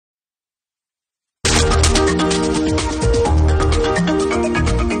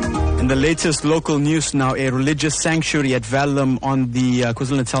latest local news now. A religious sanctuary at Verulam on the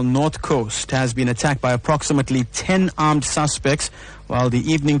KwaZulu-Natal north coast has been attacked by approximately 10 armed suspects while the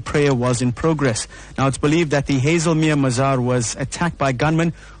evening prayer was in progress. Now, it's believed that the Hazelmere Mazaar was attacked by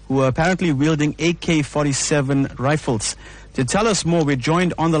gunmen who were apparently wielding AK47 rifles. To tell us more, we're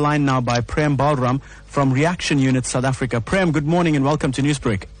joined on the line now by Prem Balram from Reaction Unit South Africa. Prem, good morning and welcome to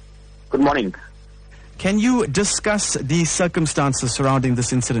Newsbreak. Good morning. Can you discuss the circumstances surrounding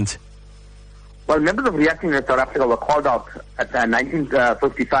this incident? Well, members of Reaction Unit South Africa were called out at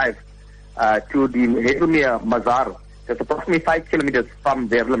 1955 to the Hazelmere Mazaar, that's approximately 5 kilometers from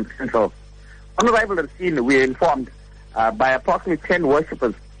Verulam Central. On arrival at the scene, we were informed by approximately 10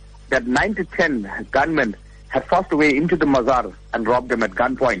 worshippers that 9 to 10 gunmen had forced a way into the Mazaar and robbed them at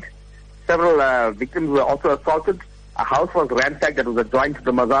gunpoint. Several victims were also assaulted. A house was ransacked that was adjoined to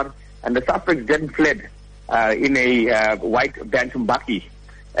the Mazaar, and the suspects then fled in a white Bantam bakkie.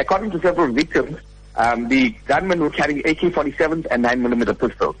 According to several victims, the gunmen were carrying AK-47's and 9mm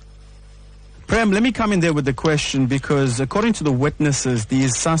pistols. Prem, let me come in there with the question, because according to the witnesses,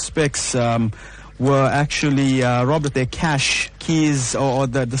 these suspects were actually robbed of their cash keys, or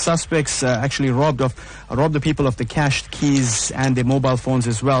the suspects actually robbed the people of the cash keys and their mobile phones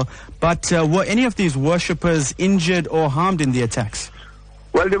as well. But were any of these worshippers injured or harmed in the attacks?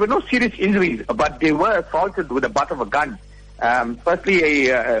 Well, there were no serious injuries, but they were assaulted with the butt of a gun. Firstly,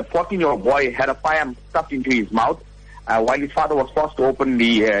 a 14-year-old boy had a firearm stuffed into his mouth while his father was forced to open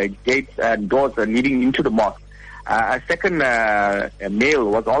the gates and doors leading into the mosque. A second male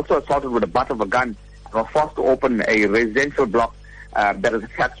was also assaulted with the butt of a gun and was forced to open a residential block that is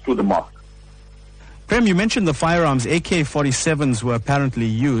attached to the mosque. Prem, you mentioned the firearms. AK-47s were apparently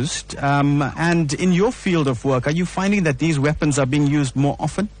used. And in your field of work, are you finding that these weapons are being used more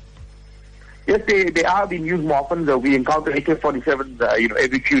often? Yes, they are being used more often. We encounter AK-47s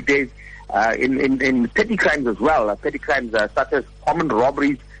every few days in petty crimes as well. Petty crimes such as common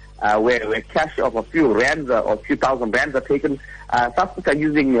robberies where cash of a few rands or a few thousand rands are taken. Suspects are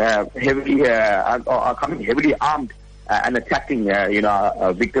using are coming heavily armed and attacking,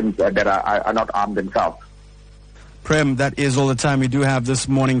 victims that are not armed themselves. Prem, that is all the time we do have this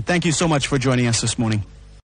morning. Thank you so much for joining us this morning.